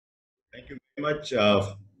Thank you very much,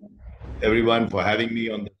 everyone, for having me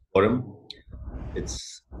on the forum.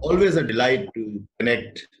 It's always a delight to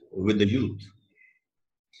connect with the youth.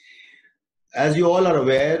 As you all are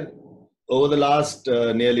aware, over the last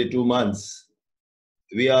nearly 2 months,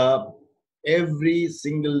 we are every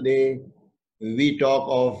single day we talk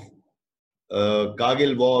of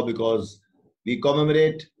Kargil war because we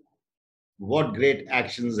commemorate what great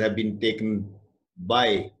actions have been taken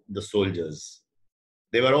by the soldiers.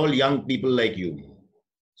 They were all young people like you,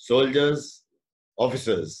 soldiers,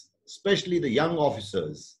 officers, especially the young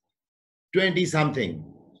officers, 20 something,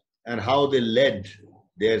 and how they led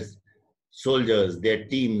their soldiers, their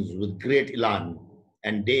teams with great elan.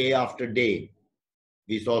 And day after day,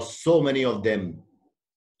 we saw so many of them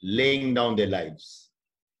laying down their lives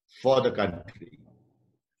for the country.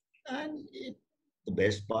 And the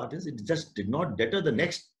best part is it just did not deter the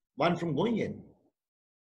next one from going in.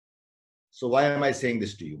 So why am I saying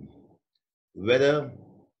this to you? Whether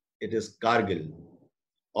it is Kargil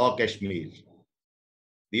or Kashmir,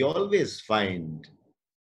 we always find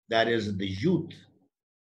that is the youth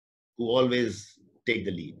who always take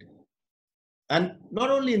the lead. And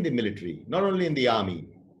not only in the military, not only in the army,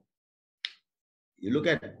 you look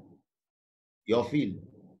at your field,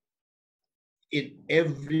 in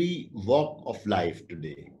every walk of life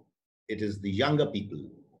today, it is the younger people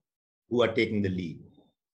who are taking the lead.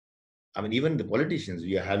 I mean, even the politicians,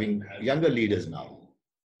 we are having younger leaders now.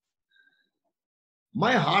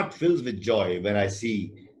 My heart fills with joy when I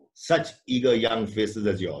see such eager young faces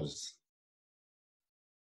as yours.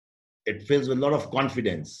 It fills with a lot of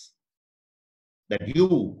confidence that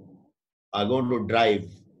you are going to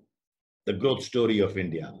drive the growth story of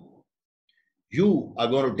India. You are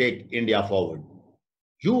going to take India forward.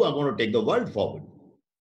 You are going to take the world forward.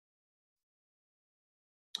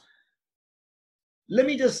 Let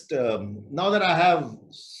me just, now that I have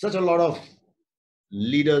such a lot of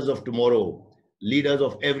leaders of tomorrow, leaders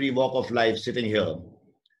of every walk of life sitting here,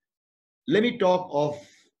 let me talk of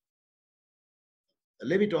a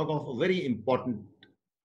very important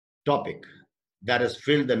topic that has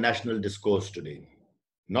filled the national discourse today.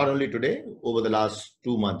 Not only today, over the last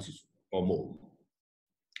 2 months or more.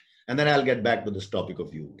 And then I'll get back to this topic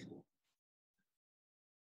of youth.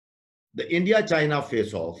 The India-China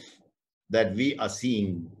face-off that we are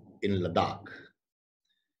seeing in Ladakh,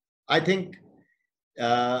 I think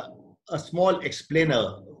a small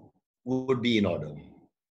explainer would be in order,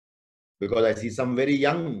 because I see some very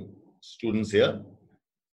young students here.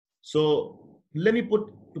 So let me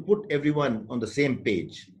put everyone on the same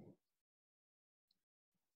page.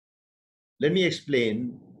 Let me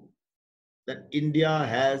explain that India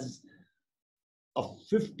has a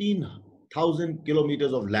 15,000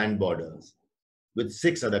 kilometers of land borders with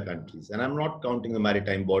 6 other countries. And I'm not counting the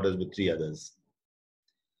maritime borders with 3 others.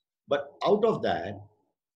 But out of that,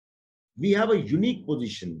 we have a unique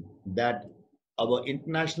position that our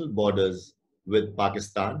international borders with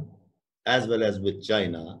Pakistan as well as with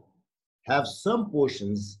China have some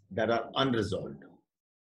portions that are unresolved.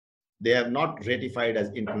 They have not ratified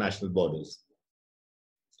as international borders.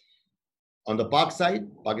 On the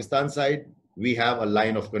Pakistan side, we have a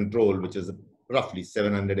line of control which is roughly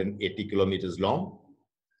 780 kilometers long.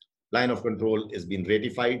 Line of control has been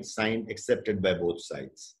ratified, signed, accepted by both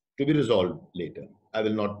sides, to be resolved later. I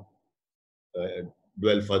will not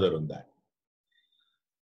dwell further on that.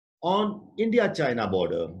 On India-China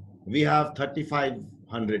border, we have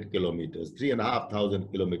 3,500 kilometers, 3,500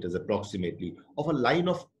 kilometers approximately of a line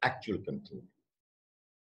of actual control.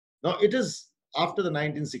 Now, it is after the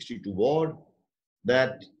 1962 war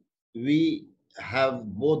that we have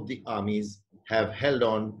both the armies have held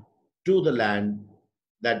on to the land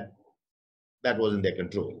that was in their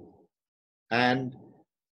control. And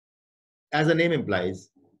as the name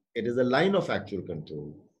implies, it is a line of actual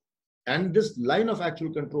control. And this line of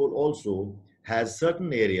actual control also has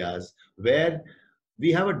certain areas where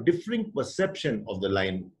we have a differing perception of the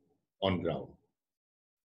line on ground.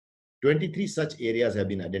 23 such areas have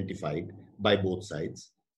been identified by both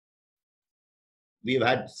sides. We've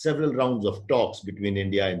had several rounds of talks between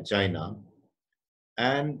India and China.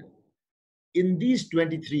 And in these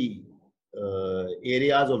 23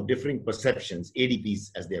 areas of differing perceptions,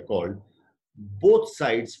 ADPs as they are called, both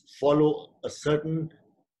sides follow a certain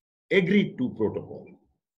agreed to protocol.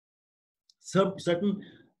 Certain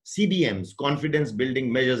CBMs, confidence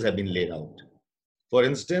building measures, have been laid out. For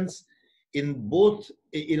instance, in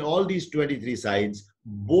all these 23 sides,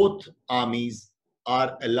 both armies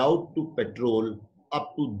are allowed to patrol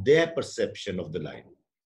up to their perception of the line.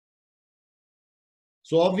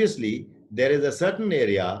 So obviously, there is a certain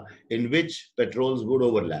area in which patrols would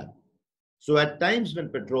overlap. So at times when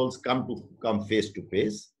patrols come face to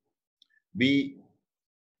face, we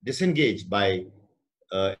disengage by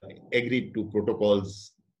agreed to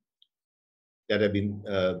protocols that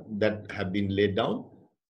have been laid down.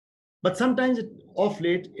 But sometimes, off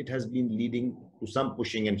late, it has been leading to some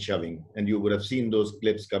pushing and shoving, and you would have seen those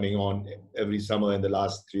clips coming on every summer in the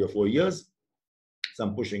last 3 or 4 years.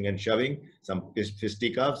 Some pushing and shoving, some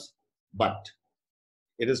fisticuffs, but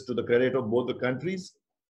it is to the credit of both the countries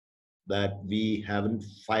that we haven't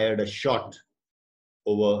fired a shot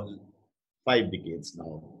over 5 decades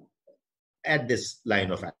now at this line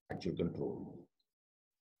of actual control.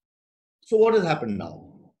 So what has happened now?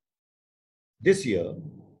 This year,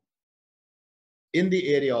 in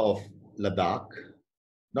the area of Ladakh,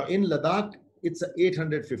 now in Ladakh, it's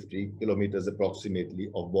 850 kilometers approximately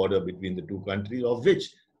of border between the two countries, of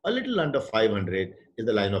which a little under 500 is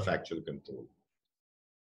the line of actual control.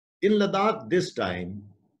 In Ladakh this time,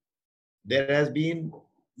 there has been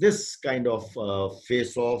this kind of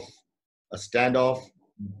face-off, a standoff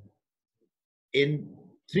in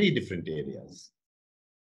 3 different areas.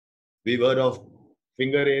 We've heard of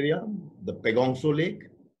Finger area, the Pegongso Lake,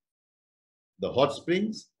 the hot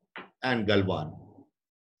springs, and Galvan.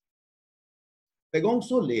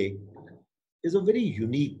 Pegongso Lake is a very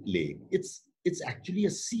unique lake. It's actually a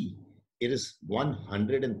sea. It is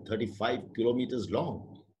 135 kilometers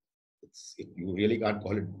long. You really can't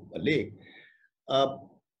call it a lake.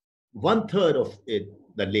 1/3 of it,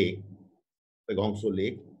 the lake, Pegongso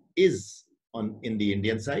Lake, is in the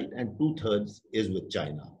Indian side, and 2/3 is with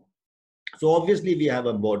China. So obviously we have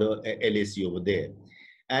a border, LAC over there.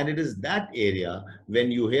 And it is that area when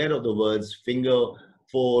you hear of the words finger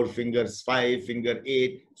 4, finger 5, finger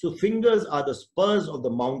 8. So fingers are the spurs of the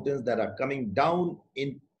mountains that are coming down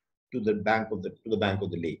into the bank of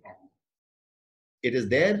the lake. It is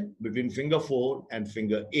there between finger 4 and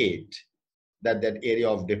finger 8 that area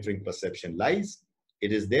of differing perception lies.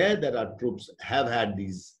 It is there that our troops have had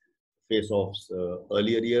these face-offs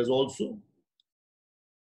earlier years also.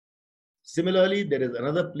 Similarly, there is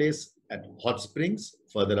another place at Hot Springs,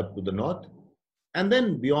 further up to the north. And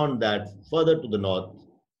then beyond that, further to the north,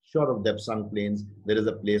 short of Depsang Plains, there is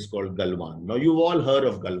a place called Galvan. Now, you've all heard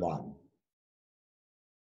of Galvan.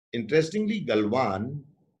 Interestingly, Galvan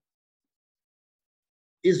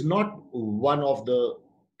is not one of the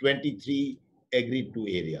 23 agreed to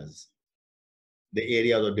areas, the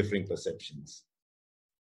areas of differing perceptions.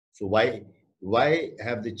 So why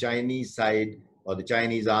have the Chinese side or the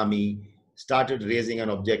Chinese army started raising an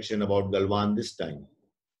objection about Galvan this time?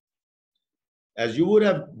 As you would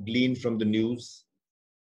have gleaned from the news,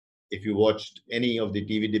 if you watched any of the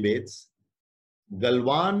TV debates,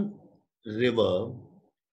 Galvan River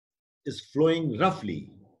is flowing roughly,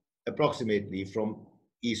 approximately from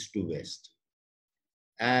east to west.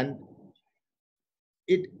 And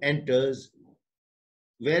it enters,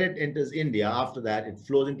 where it enters India, after that it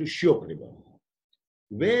flows into Shyok River.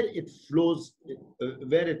 Where it flows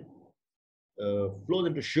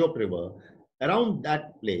into Shyok River, around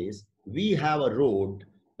that place, we have a road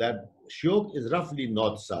that Shyok is roughly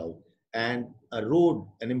north-south, and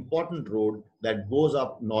an important road that goes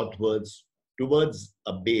up northwards towards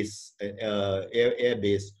a base, air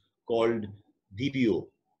base called DBO,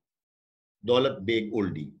 Daulat Beg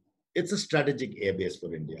Oldi. It's a strategic air base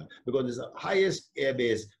for India because it's the highest air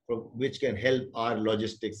base which can help our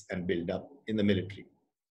logistics and build up in the military,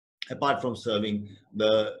 apart from serving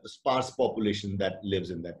the sparse population that lives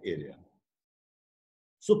in that area.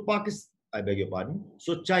 So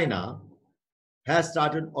So China has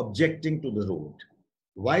started objecting to the road.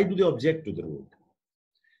 Why do they object to the road?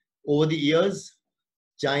 Over the years,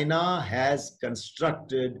 China has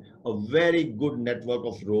constructed a very good network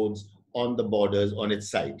of roads on the borders on its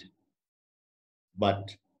side.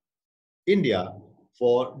 But India,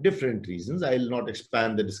 for different reasons, I will not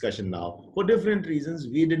expand the discussion now, for different reasons,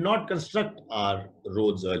 we did not construct our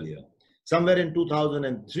roads earlier. Somewhere in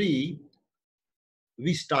 2003,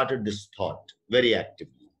 we started this thought very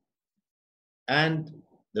actively. And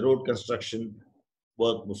the road construction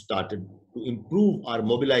work was started to improve our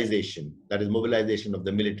mobilization, that is mobilization of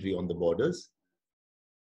the military on the borders.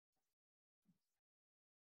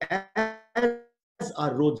 As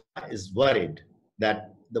our roads is worried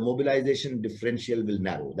that the mobilization differential will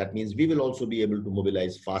narrow. That means we will also be able to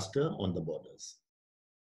mobilize faster on the borders.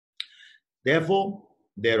 Therefore,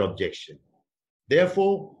 their objection.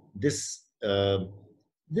 Therefore, this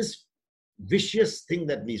vicious thing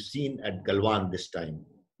that we've seen at Galvan this time,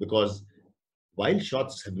 because while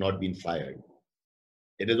shots have not been fired,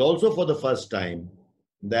 it is also for the first time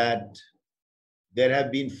that there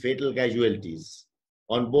have been fatal casualties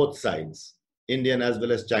on both sides, Indian as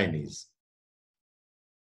well as Chinese.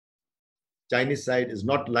 Chinese side is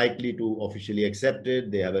not likely to officially accept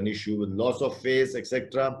it. They have an issue with loss of face,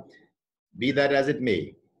 etc. Be that as it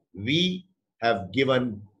may, we have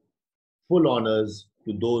given full honors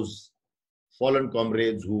to those fallen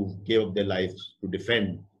comrades who gave up their lives to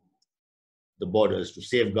defend the borders, to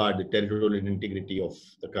safeguard the territorial integrity of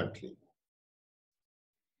the country.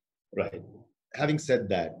 Right. Having said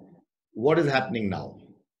that, what is happening now?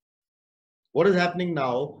 What is happening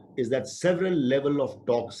now is that several levels of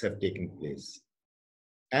talks have taken place.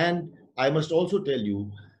 And I must also tell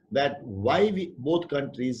you that why both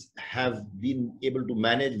countries have been able to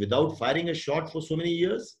manage without firing a shot for so many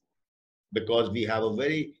years, because we have a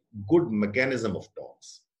very good mechanism of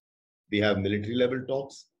talks. We have military level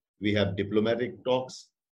talks, we have diplomatic talks.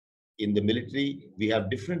 In the military, we have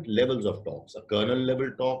different levels of talks. A colonel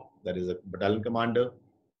level talk, that is a battalion commander,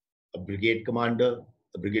 a brigade commander,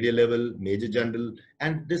 a brigadier level, major general.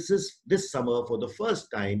 And this summer, for the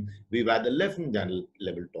first time, we've had the lieutenant general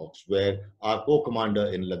level talks, where our co-commander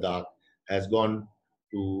in Ladakh has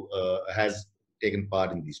has taken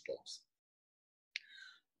part in these talks.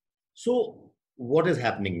 So what is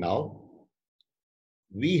happening now?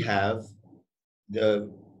 We have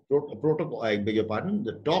the protocol, I beg your pardon,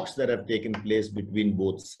 the talks that have taken place between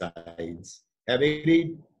both sides have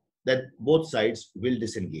agreed that both sides will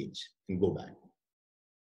disengage and go back.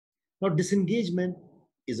 Now, disengagement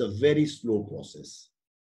is a very slow process.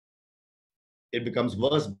 It becomes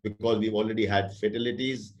worse because we've already had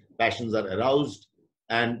fatalities, passions are aroused,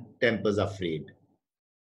 and tempers are frayed.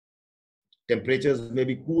 Temperatures may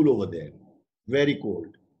be cool over there, very cold,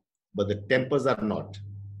 but the tempers are not.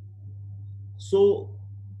 So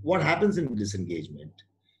what happens in disengagement?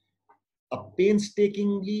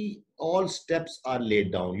 Painstakingly, all steps are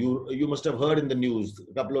laid down. You must have heard in the news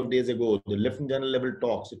a couple of days ago, the Lieutenant General level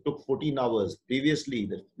talks, it took 14 hours. Previously,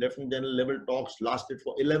 the Lieutenant General level talks lasted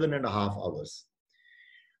for 11 and a half hours.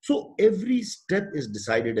 So every step is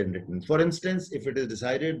decided and written. For instance, if it is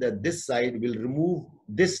decided that this side will remove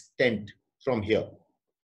this tent from here,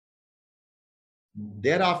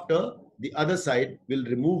 thereafter, the other side will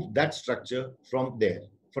remove that structure from there,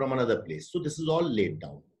 from another place. So this is all laid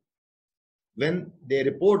down. When they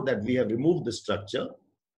report that we have removed the structure,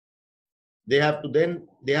 they have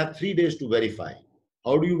 3 days to verify.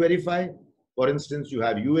 How do you verify? For instance, you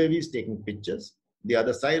have UAVs taking pictures. The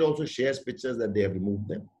other side also shares pictures that they have removed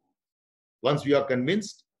them. Once we are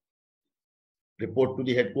convinced, report to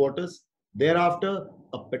the headquarters. Thereafter,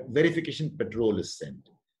 a verification patrol is sent.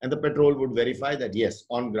 And the patrol would verify that, yes,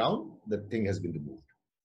 on ground, the thing has been removed.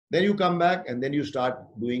 Then you come back and then you start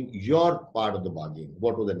doing your part of the bargain.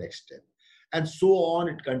 What was the next step? And so on,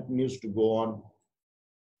 it continues to go on.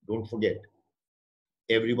 Don't forget,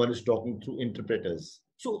 everyone is talking through interpreters.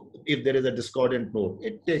 So if there is a discordant note,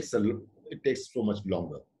 it takes so much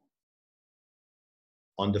longer.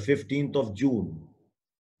 On the 15th of June,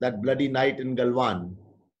 that bloody night in Galvan,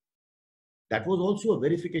 that was also a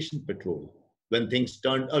verification patrol. When things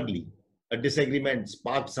turned ugly, a disagreement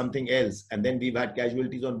sparked something else, and then we've had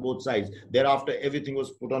casualties on both sides. Thereafter, everything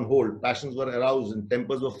was put on hold. Passions were aroused and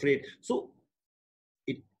tempers were frayed. So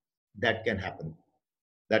that can happen.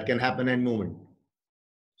 That can happen in a moment.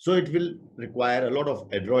 So it will require a lot of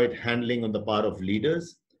adroit handling on the part of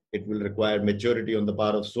leaders. It will require maturity on the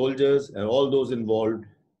part of soldiers and all those involved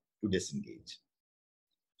to disengage.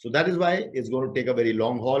 So that is why it's going to take a very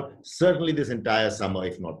long haul, certainly this entire summer,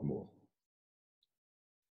 if not more.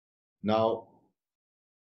 Now,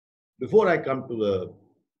 before I come to the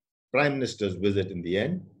Prime Minister's visit in the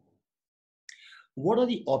end, what are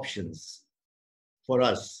the options for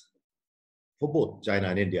us, for both China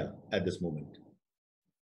and India at this moment?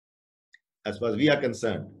 As far as we are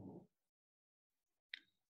concerned,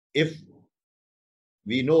 if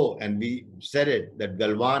we know, and we said it, that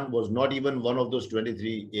Galvan was not even one of those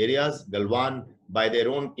 23 areas. Galvan, by their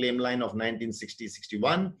own claim line of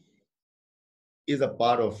 1960-61, is a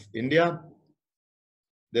part of India.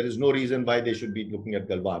 There is no reason why they should be looking at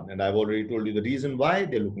Galvan. And I've already told you the reason why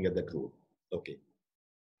they're looking at that road. Okay.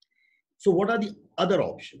 So what are the other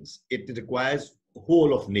options? It requires a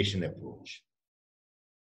whole of nation approach.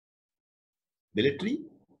 Military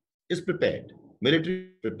is prepared. Military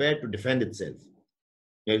is prepared to defend itself.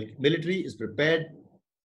 Military is prepared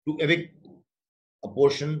to evict a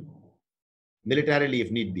portion militarily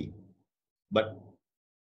if need be. But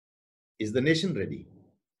is the nation ready?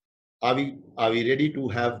 Are we ready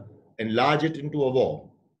to enlarge it into a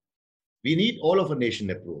war? We need all of a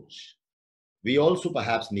nation approach. We also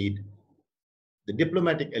perhaps need the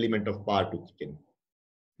diplomatic element of power to kick in.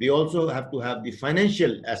 We also have to have the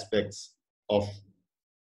financial aspects of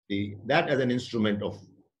that as an instrument of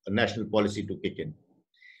a national policy to kick in.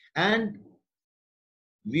 And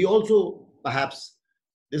We also, perhaps,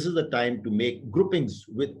 this is the time to make groupings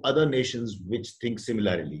with other nations which think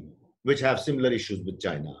similarly, which have similar issues with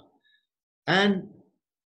China. And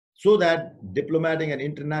so that diplomatic and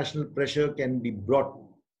international pressure can be brought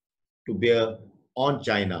to bear on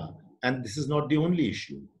China. And this is not the only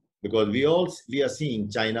issue, because we are seeing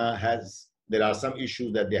China has, there are some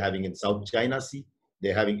issues that they're having in South China Sea,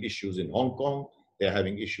 they're having issues in Hong Kong, they're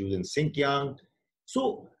having issues in Xinjiang.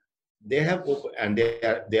 So they have open, and they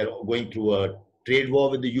are going through a trade war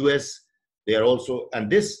with the US. They are also, and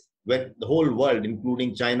this, when the whole world,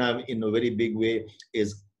 including China in a very big way,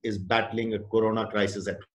 is battling a corona crisis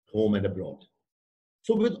at home and abroad.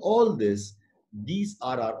 So with all this, these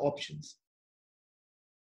are our options.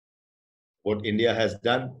 What India has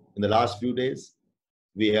done in the last few days,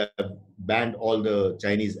 we have banned all the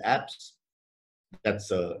Chinese apps. That's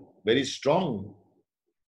a very strong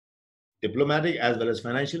diplomatic as well as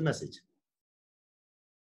financial message.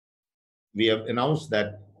 We have announced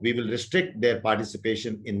that we will restrict their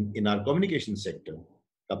participation in our communication sector.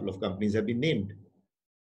 A couple of companies have been named.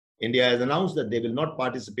 India has announced that they will not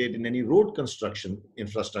participate in any road construction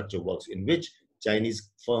infrastructure works in which Chinese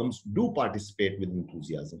firms do participate with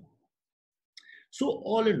enthusiasm. So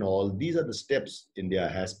all in all, these are the steps India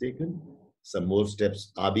has taken. Some more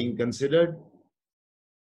steps are being considered.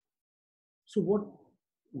 So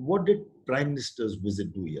what did Prime Minister's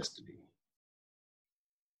visit do yesterday?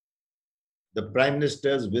 The Prime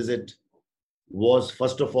Minister's visit was,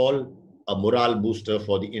 first of all, a morale booster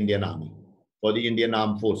for the Indian Army, for the Indian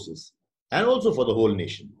Armed Forces, and also for the whole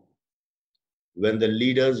nation. When the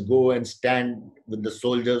leaders go and stand with the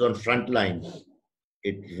soldiers on front line,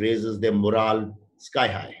 it raises their morale sky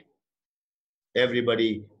high.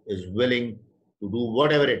 Everybody is willing to do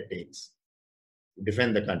whatever it takes to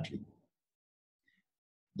defend the country.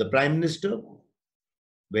 The Prime Minister,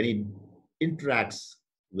 when he interacts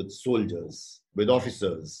with soldiers, with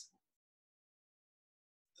officers,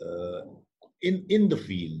 in the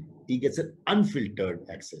field, he gets an unfiltered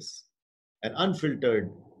access, an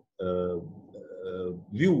unfiltered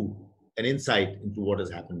view and insight into what has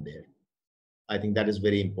happened there. I think that is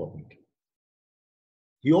very important.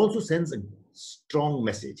 He also sends a strong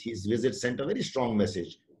message. His visit sent a very strong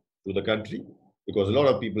message to the country, because a lot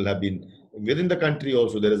of people have been within the country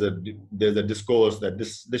also. There's a discourse that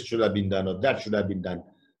this should have been done or that should have been done.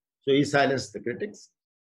 So he silenced the critics,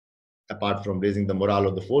 apart from raising the morale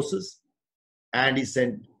of the forces, and he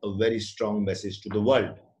sent a very strong message to the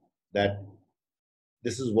world that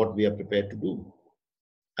this is what we are prepared to do.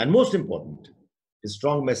 And most important, his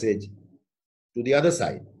strong message to the other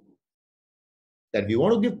side, that we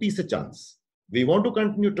want to give peace a chance. We want to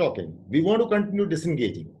continue talking. We want to continue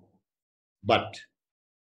disengaging. But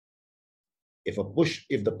if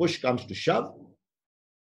the push comes to shove,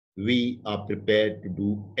 we are prepared to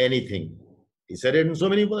do anything. He said it in so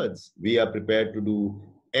many words. We are prepared to do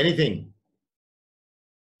anything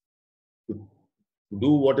to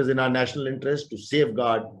do what is in our national interest, to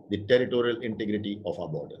safeguard the territorial integrity of our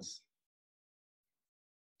borders.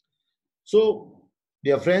 So,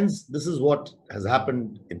 dear friends, this is what has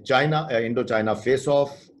happened in China, Indo China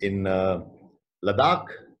face-off in Ladakh.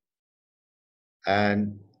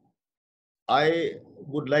 And I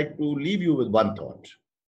would like to leave you with one thought.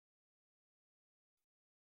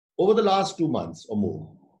 Over the last 2 months or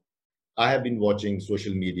more, I have been watching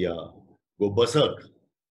social media go berserk.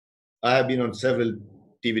 I have been on several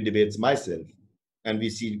TV debates myself, and we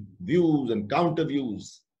see views and counter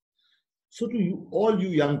views. So to you, all you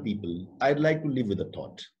young people, I'd like to leave with a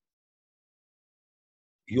thought.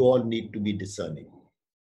 You all need to be discerning.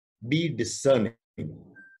 Be discerning.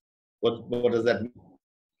 What does that mean?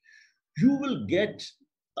 You will get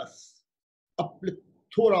a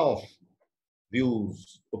plethora of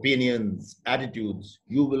views, opinions, attitudes.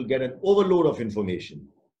 You will get an overload of information.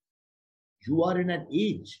 You are in an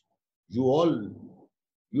age.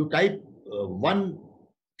 You type one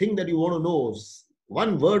thing that you want to know,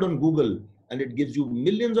 one word on Google, and it gives you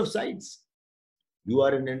millions of sites. You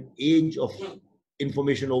are in an age of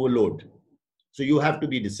information overload. So you have to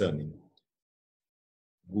be discerning.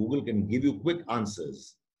 Google can give you quick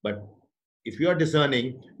answers, but if you are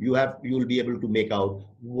discerning, you will be able to make out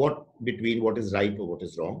between what is right or what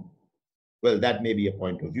is wrong. Well, that may be a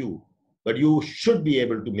point of view, but you should be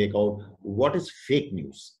able to make out what is fake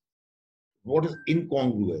news, what is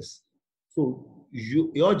incongruous. So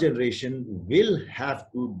your generation will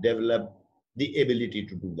have to develop the ability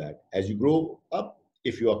to do that. As you grow up,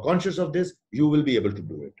 if you are conscious of this, you will be able to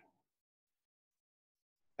do it.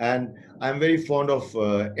 And I'm very fond of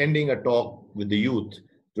ending a talk with the youth.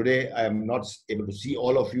 Today, I am not able to see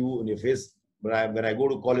all of you on your face, but when I go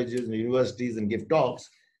to colleges and universities and give talks,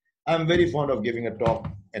 I'm very fond of giving a talk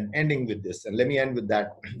and ending with this. And let me end with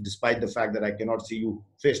that, despite the fact that I cannot see you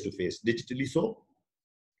face to face, digitally so.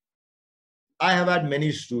 I have had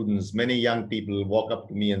many students, many young people walk up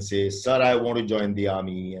to me and say, Sir, I want to join the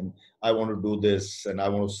army and I want to do this and I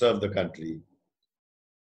want to serve the country.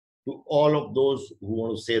 To all of those who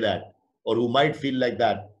want to say that or who might feel like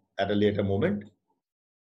that at a later moment,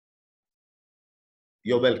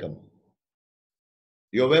 you're welcome.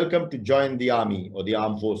 You're welcome to join the army or the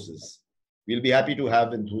armed forces. We'll be happy to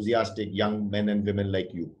have enthusiastic young men and women like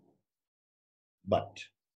you. But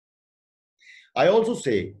I also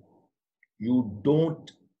say you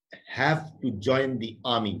don't have to join the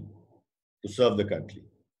army to serve the country.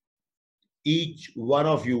 Each one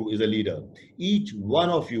of you is a leader. Each one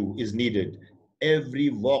of you is needed. Every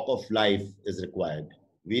walk of life is required.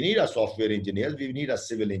 We need our software engineers. We need our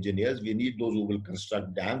civil engineers. We need those who will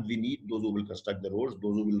construct dams. We need those who will construct the roads,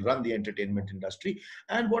 those who will run the entertainment industry,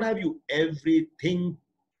 and what have you. Everything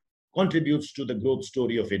contributes to the growth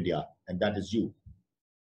story of India, and that is you.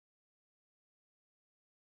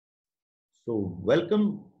 So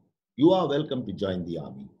welcome. You are welcome to join the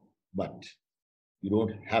army, but you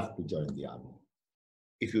don't have to join the army.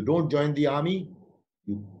 If you don't join the army,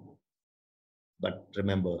 but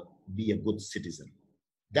remember, be a good citizen.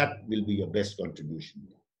 That will be your best contribution.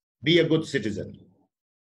 Be a good citizen.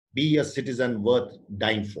 Be a citizen worth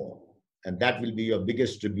dying for. And that will be your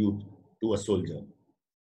biggest tribute to a soldier.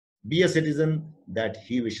 Be a citizen that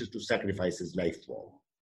he wishes to sacrifice his life for.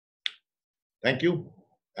 Thank you.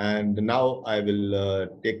 And now I will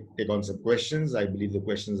take on some questions. I believe the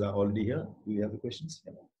questions are already here. Do you have the questions?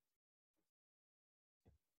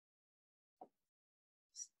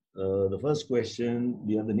 The first question,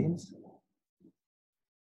 do you have the names?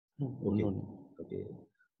 Okay. Okay.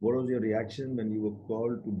 What was your reaction when you were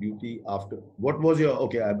called to duty after? What was your,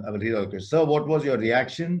 okay, I will read out the question. Sir, what was your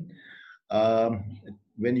reaction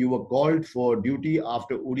when you were called for duty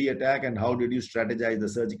after Uri attack, and how did you strategize the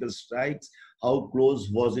surgical strikes? How close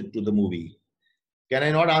was it to the movie? Can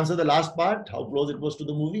I not answer the last part? How close it was to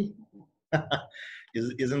the movie?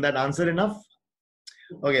 Isn't that answer enough?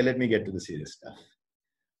 Okay, let me get to the serious stuff.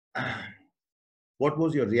 What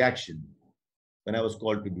was your reaction when I was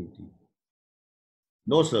called to duty?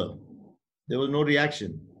 No, sir. There was no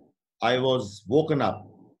reaction. I was woken up.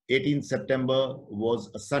 18th September was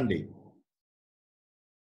a Sunday,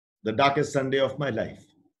 the darkest Sunday of my life.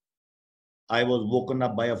 I was woken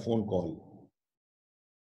up by a phone call.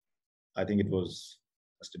 I think it must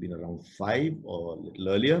have been around 5 or a little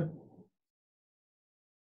earlier.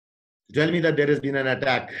 To tell me that there has been an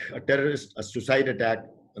attack, a suicide attack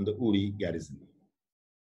on the Uri garrison.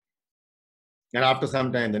 And after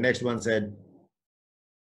some time, the next one said,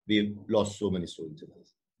 we've lost so many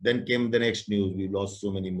soldiers. Then came the next news, we've lost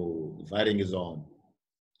so many more. The firing is on.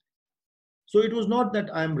 So it was not that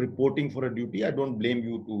I'm reporting for a duty. I don't blame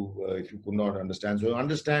you to if you could not understand. So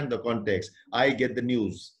understand the context. I get the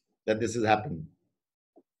news that this has happened.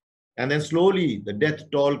 And then slowly the death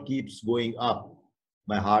toll keeps going up.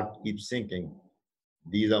 My heart keeps sinking.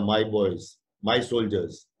 These are my boys, my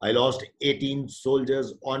soldiers. I lost 18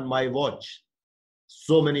 soldiers on my watch.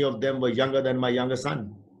 So many of them were younger than my younger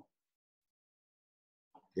son.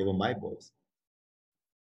 They were my boys.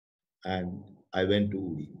 And I went to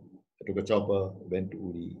Uri. I took a chopper, went to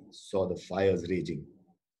Uri, saw the fires raging.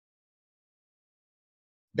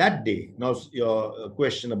 That day, now your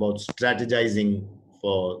question about strategizing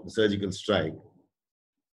for the surgical strike.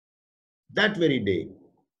 That very day,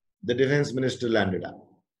 the defense minister landed up.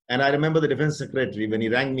 And I remember the defense secretary, when he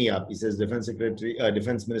rang me up, he says, defense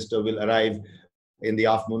minister will arrive in the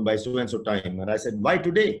afternoon by so and so time. And I said, why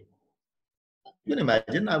today? You can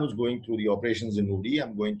imagine, I was going through the operations in Uri.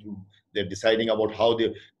 I'm going through, they're deciding about how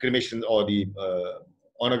the cremation or the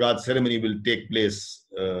honor guard ceremony will take place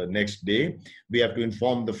next day. We have to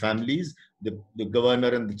inform the families. The governor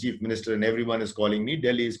and the chief minister and everyone is calling me.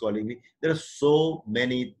 Delhi is calling me. There are so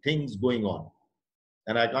many things going on.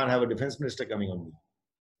 And I can't have a defense minister coming on me.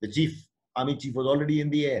 The army chief was already in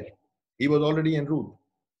the air. He was already en route.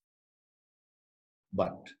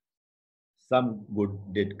 But some good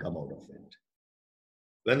did come out of it.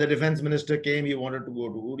 When the defense minister came, he wanted to go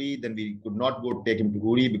to Uri. Then we could not go take him to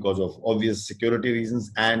Uri because of obvious security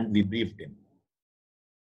reasons, and we briefed him.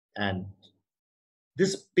 And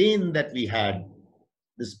this pain that we had,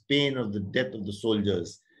 this pain of the death of the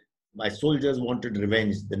soldiers, my soldiers wanted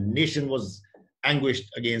revenge. The nation was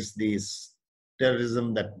anguished against this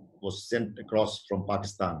terrorism that was sent across from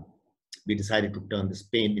Pakistan. We decided to turn this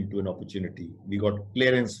pain into an opportunity. We got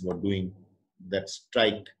clearance for doing that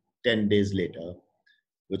strike 10 days later,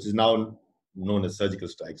 which is now known as surgical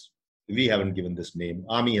strikes. We haven't given this name.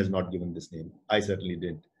 Army has not given this name. I certainly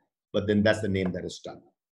didn't. But then that's the name that is stuck.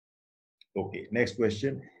 Okay, next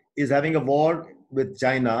question. Is having a war with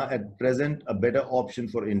China at present a better option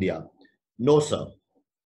for India? No, sir.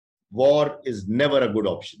 War is never a good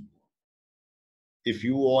option. If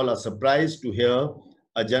you all are surprised to hear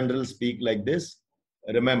a general speak like this,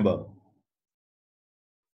 remember,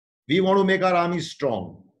 we want to make our army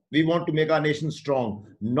strong. We want to make our nation strong,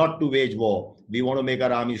 not to wage war. We want to make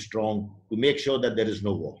our army strong to make sure that there is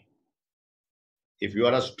no war. If you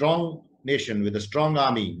are a strong nation with a strong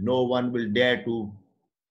army, no one will dare to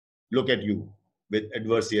look at you with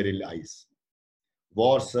adversarial eyes.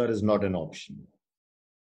 War, sir, is not an option.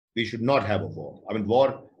 We should not have a war. I mean,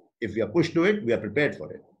 war, if we are pushed to it, we are prepared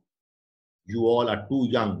for it. You all are too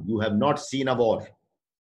young. You have not seen a war.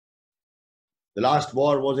 The last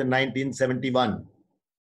war was in 1971.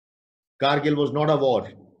 Kargil was not a war.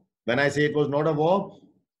 When I say it was not a war,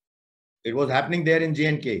 it was happening there in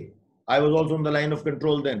J&K. I was also on the line of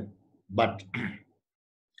control then. But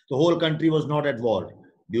the whole country was not at war.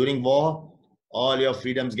 During war, all your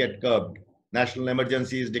freedoms get curbed. National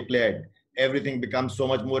emergency is declared. Everything becomes so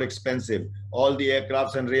much more expensive. All the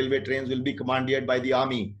aircrafts and railway trains will be commanded by the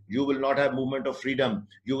army. You will not have movement of freedom.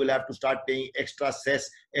 You will have to start paying extra cess,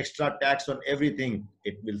 extra tax on everything.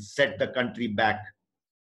 It will set the country back.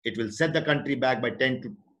 It will set the country back by 10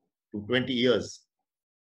 to 20 years.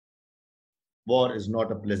 War is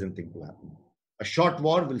not a pleasant thing to happen. A short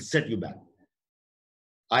war will set you back.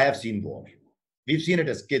 I have seen war. We've seen it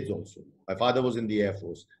as kids also. My father was in the Air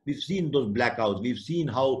Force. We've seen those blackouts. We've seen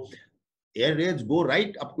how air raids go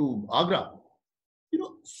right up to Agra.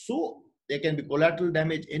 So there can be collateral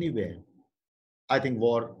damage anywhere. I think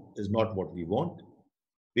war is not what we want.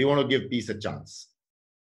 We want to give peace a chance.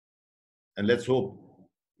 And let's hope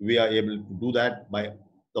we are able to do that by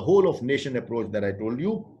the whole of nation approach that I told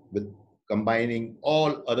you, with combining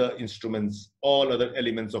all other instruments, all other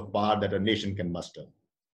elements of power that a nation can muster.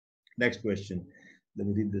 Next question. Let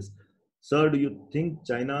me read this. Sir, do you think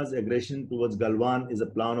China's aggression towards Galvan is a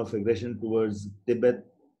plan of aggression towards Tibet,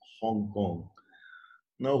 Hong Kong?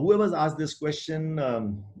 Now, whoever's asked this question,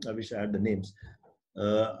 I wish I had the names,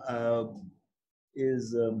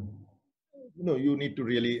 you need to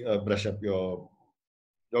really brush up your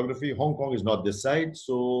geography. Hong Kong is not this side.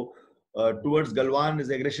 So towards Galvan is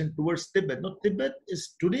aggression towards Tibet. No, Tibet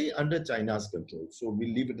is today under China's control. So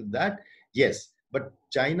we'll leave it at that. Yes, but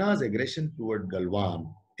China's aggression toward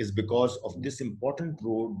Galvan is because of this important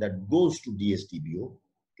road that goes to DSDBO.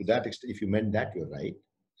 To that extent, if you meant that, you're right.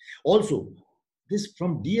 Also, this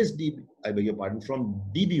from DSD, I beg your pardon, from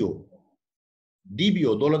DBO,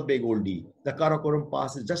 Daulat Beg Oldie, the Karakoram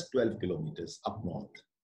Pass is just 12 kilometers up north.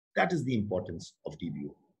 That is the importance of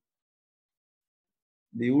DBO.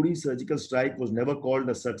 The Uri surgical strike was never called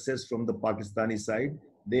a success from the Pakistani side.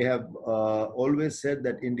 They have always said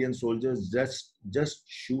that Indian soldiers just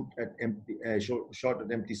shoot at shot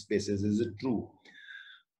at empty spaces. Is it true?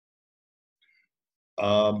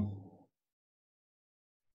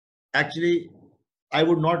 Actually, I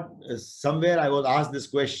would not. Somewhere I was asked this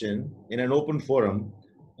question in an open forum.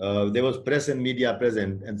 There was press and media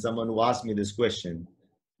present, and someone who asked me this question.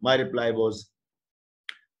 My reply was,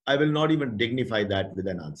 I will not even dignify that with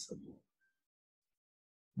an answer.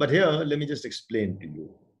 But here, let me just explain to you.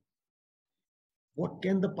 What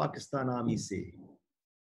can the Pakistan army say?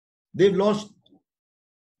 They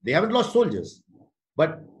haven't lost soldiers,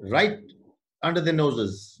 but right under their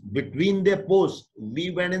noses, between their posts, we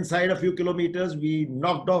went inside a few kilometers, we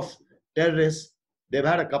knocked off terrorists. They've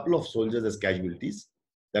had a couple of soldiers as casualties.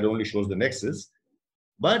 That only shows the nexus.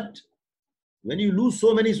 But when you lose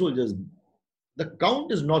so many soldiers, the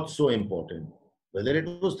count is not so important. Whether it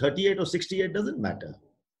was 38 or 68 doesn't matter.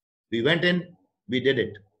 We went in, we did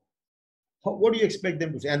it. What do you expect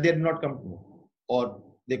them to say? And they did not come to know, or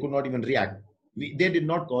they could not even react. They did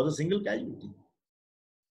not cause a single casualty.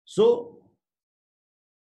 So,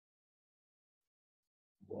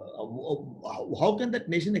 how can that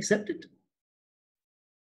nation accept it?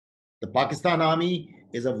 The Pakistan army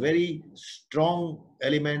is a very strong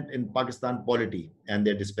element in Pakistan polity and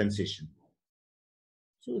their dispensation.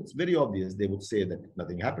 So it's very obvious they would say that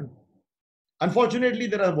nothing happened. Unfortunately,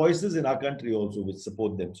 there are voices in our country also which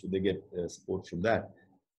support them, so they get support from that.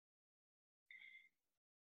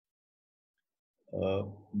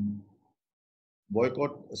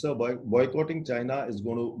 Boycotting China is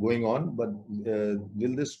going on, but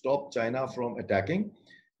will this stop China from attacking?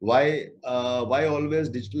 Why always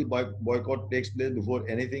digital boycott takes place before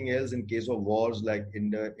anything else in case of wars like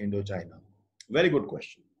Indo China? Very good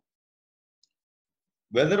question.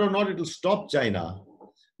 Whether or not it will stop China,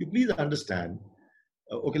 you please understand.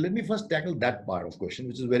 Okay, let me first tackle that part of question,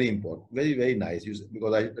 which is very important, very, very nice,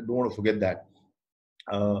 because I don't want to forget that.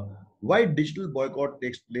 Uh, why digital boycott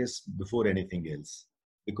takes place before anything else?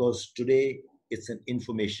 Because today it's an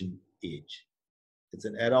information age. It's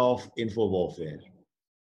an era of info warfare.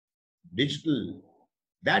 Digital,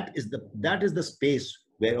 that is the space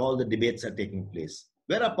where all the debates are taking place.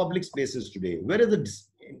 Where are public spaces today? Where is the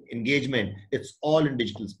engagement? It's all in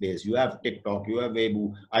digital space. You have TikTok, you have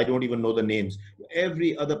Weibo, I don't even know the names,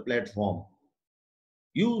 every other platform.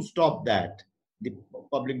 You stop that, the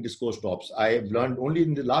public discourse stops. I have learned only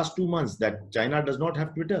in the last 2 months that China does not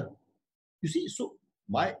have Twitter. You see, so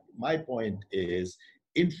my point is,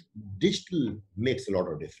 in digital makes a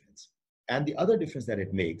lot of difference. And the other difference that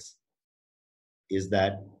it makes is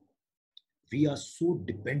that we are so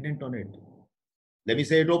dependent on it. Let me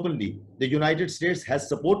say it openly. The United States has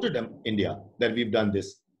supported India that we've done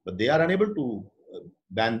this, but they are unable to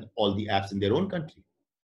ban all the apps in their own country.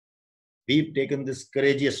 We've taken this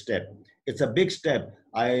courageous step. It's a big step.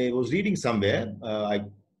 I was reading somewhere, I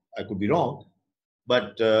could be wrong,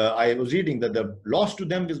 but I was reading that the loss to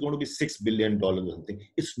them is going to be $6 billion or something.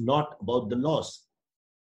 It's not about the loss.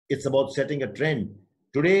 It's about setting a trend.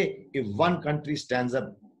 Today, if one country stands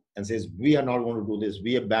up and says, we are not going to do this,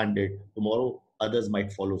 we have banned it, tomorrow others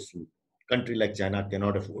might follow suit. Country like China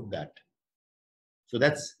cannot afford that. So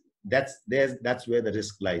that's where the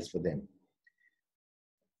risk lies for them.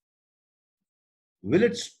 Will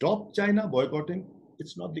it stop China boycotting?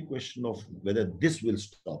 It's not the question of whether this will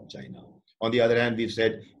stop China. On the other hand, we've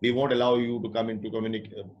said we won't allow you to come into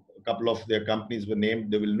communicate. A couple of their companies were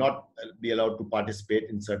named. They will not be allowed to participate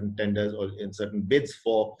in certain tenders or in certain bids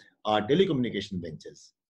for our telecommunication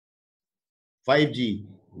ventures. 5G,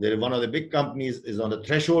 one of the big companies is on the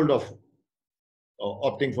threshold of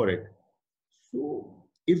opting for it. So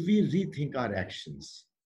if we rethink our actions,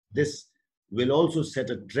 this will also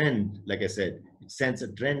set a trend. Like I said, it sends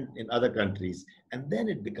a trend in other countries, and then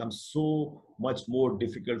it becomes so much more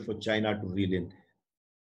difficult for China to reel in.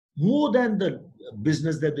 More than the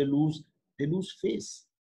business that they lose face.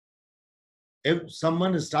 If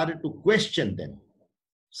someone has started to question them,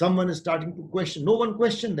 someone is starting to question, no one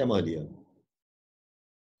questioned them earlier.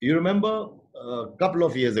 You remember a couple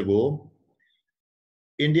of years ago,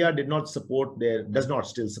 India does not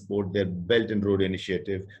still support their Belt and Road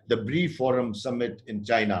Initiative, the BRI Forum Summit in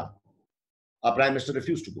China. Our Prime Minister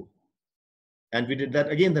refused to go. And we did that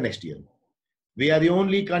again the next year. We are the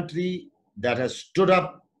only country that has stood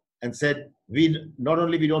up and said, not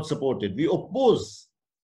only we don't support it, we oppose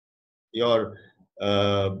your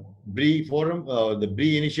BRI Forum, the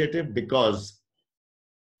BRI Initiative, because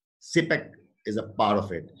CPEC is a part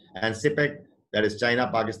of it. And CPEC, that is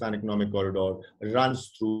China-Pakistan Economic Corridor,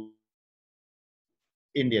 runs through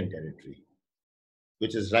Indian territory,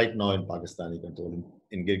 which is right now in Pakistani control,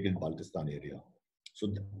 in Gilgit-Baltistan area.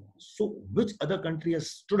 So which other country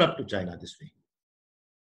has stood up to China this way?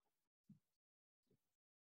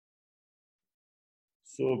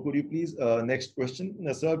 So could you please, next question,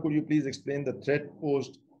 sir, could you please explain the threat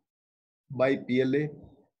posed by PLA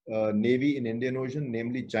Navy in Indian Ocean,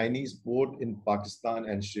 namely Chinese port in Pakistan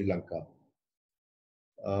and Sri Lanka?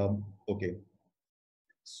 Okay.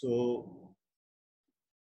 So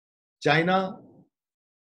China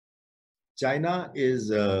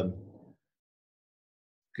is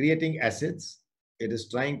creating assets. It is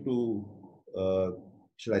trying to,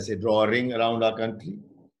 should I say, draw a ring around our country.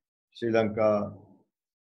 Sri Lanka,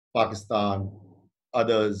 Pakistan,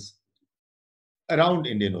 others around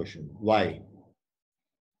Indian Ocean. Why?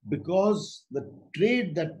 Because the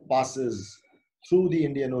trade that passes through the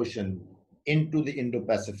Indian Ocean into the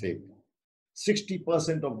Indo-Pacific,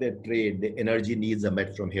 60% of their trade, the energy needs are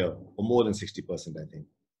met from here, or more than 60%, I think.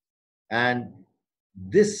 And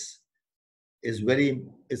this is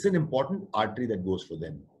it's an important artery that goes for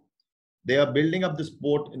them. They are building up this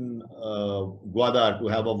port in Gwadar to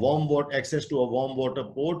have access to a warm water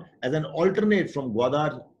port as an alternate from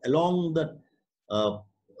Gwadar along the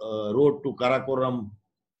road to Karakoram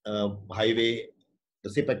highway, the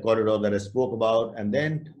CPEC corridor that I spoke about, and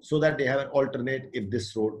then so that they have an alternate if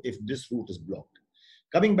this route is blocked.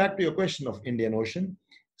 Coming back to your question of Indian Ocean,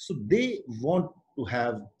 so they want to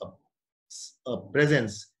have a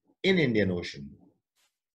presence in Indian Ocean,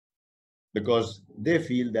 because they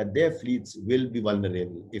feel that their fleets will be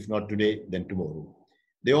vulnerable, if not today, then tomorrow.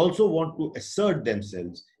 They also want to assert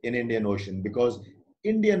themselves in Indian Ocean, because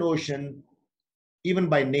Indian Ocean, even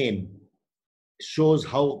by name, shows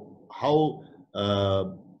how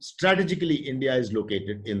strategically India is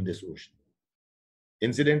located in this ocean.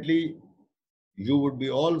 Incidentally, it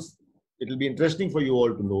will be interesting for you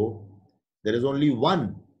all to know there is only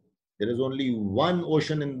one There is only one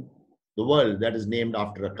ocean in the world that is named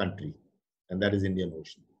after a country, and that is Indian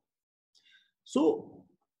Ocean. So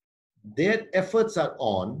their efforts are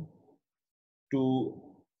on to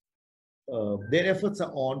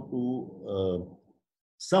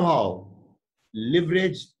somehow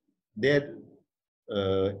leverage their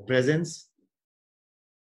presence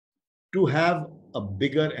to have a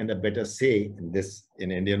bigger and a better say in this in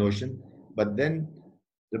Indian Ocean. But then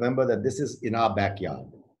remember that this is in our backyard,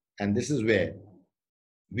 and this is where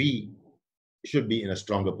we should be in a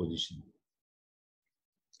stronger position.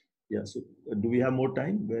 Yeah. So do we have more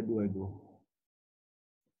time? Where do I go?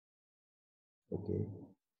 Okay.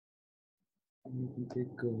 You can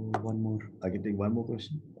take one more. I can take one more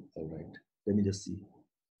question. All right. Let me just see.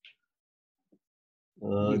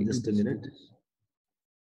 Just a minute.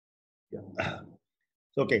 Yeah.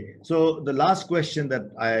 Okay. So the last question that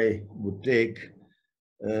I would take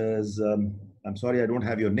is, I'm sorry, I don't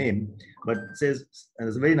have your name, but it says, and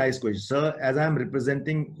it's a very nice question. Sir, as I'm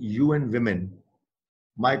representing UN Women,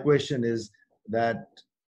 my question is that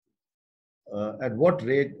at what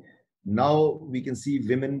rate now we can see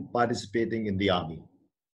women participating in the army?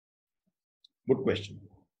 Good question.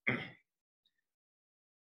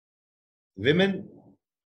 Women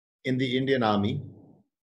in the Indian Army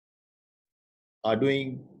are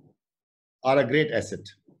a great asset.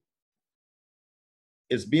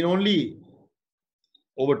 It's been only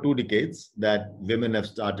over 2 decades that women have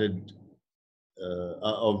started,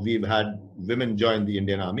 or we've had women join the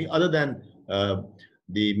Indian Army, other than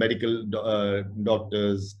the medical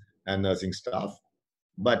doctors and nursing staff.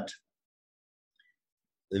 But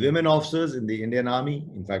the women officers in the Indian Army,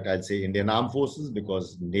 in fact, I'd say Indian Armed Forces,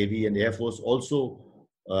 because Navy and Air Force also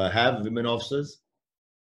have women officers.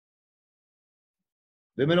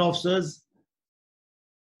 Women officers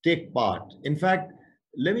take part. In fact,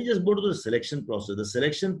 let me just go to the selection process. The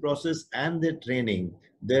selection process and their training,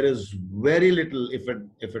 there is very little,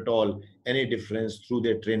 if at all, any difference through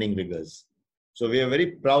their training rigors. So we are very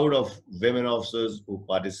proud of women officers who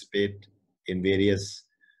participate in various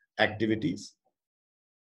activities.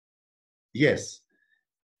 Yes,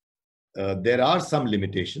 there are some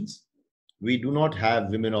limitations. We do not have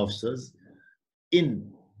women officers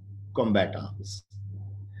in combat arms.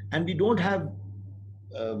 And we don't have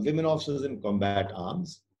women officers in combat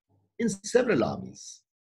arms in several armies.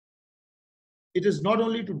 It is not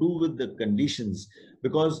only to do with the conditions,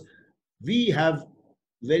 because we have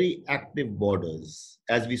very active borders,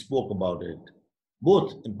 as we spoke about it,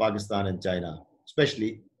 both in Pakistan and China,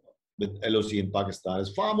 especially with LOC in Pakistan,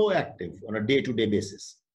 is far more active on a day-to-day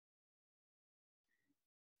basis.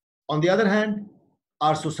 On the other hand,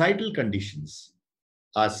 our societal conditions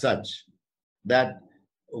are such that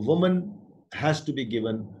a woman has to be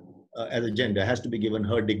given, as a gender, has to be given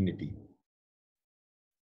her dignity.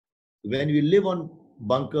 When we live on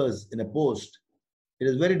bunkers in a post, it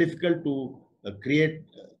is very difficult to create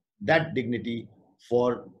that dignity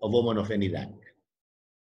for a woman of any rank.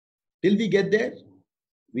 Till we get there,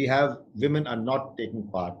 women are not taking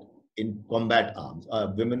part in combat arms.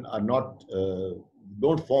 Women are not,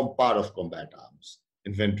 don't form part of combat arms,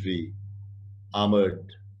 infantry,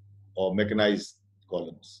 armored, or mechanized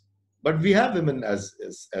columns. But we have women as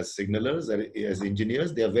signalers, as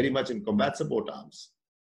engineers. They are very much in combat support arms,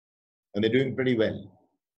 and they're doing pretty well.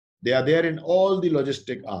 They are there in all the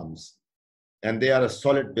logistic arms, and they are a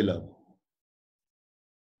solid pillar.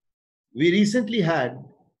 We recently had,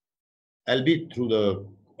 albeit through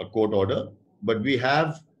a court order, but we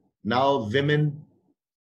have now women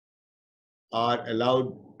are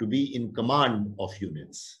allowed to be in command of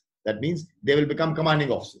units. That means they will become commanding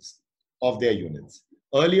officers of their units.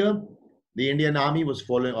 Earlier, the Indian Army was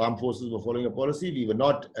following, armed forces were following a policy. We were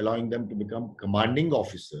not allowing them to become commanding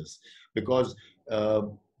officers because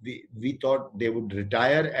we thought they would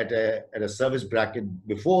retire at a service bracket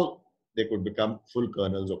before they could become full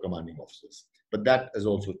colonels or commanding officers. But that has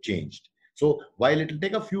also changed. So while it will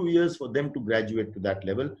take a few years for them to graduate to that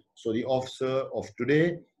level, so the officer of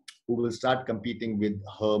today who will start competing with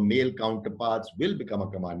her male counterparts will become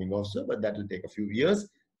a commanding officer, but that will take a few years.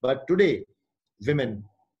 But today, women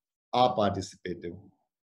are participating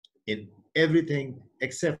in everything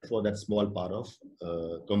except for that small part of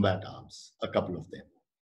combat arms, a couple of them.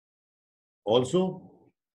 Also,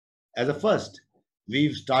 as a first,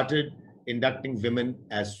 we've started inducting women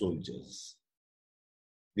as soldiers.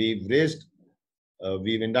 We've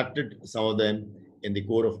inducted some of them in the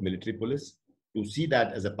Corps of Military Police to see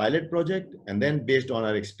that as a pilot project, and then based on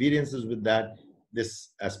our experiences with that,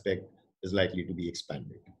 this aspect is likely to be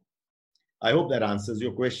expanded. I hope that answers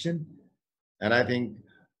your question, and I think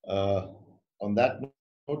on that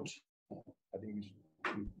note, I think we should.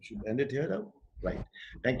 we should end it here now. Right.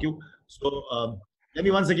 Thank you. So let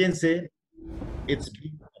me once again say it's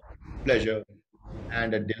been a pleasure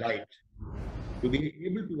and a delight to be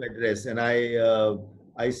able to address. And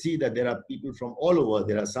I see that there are people from all over.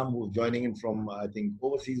 There are some who are joining in from I think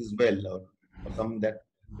overseas as well, or some that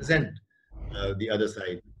present the other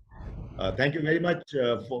side. Thank you very much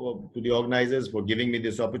to the organizers for giving me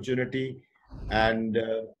this opportunity. And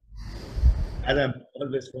as I'm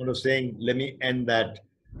always fond of saying, let me end that.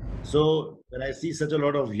 So when I see such a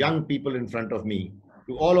lot of young people in front of me,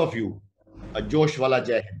 to all of you, a Josh Wala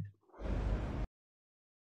Jai Hind.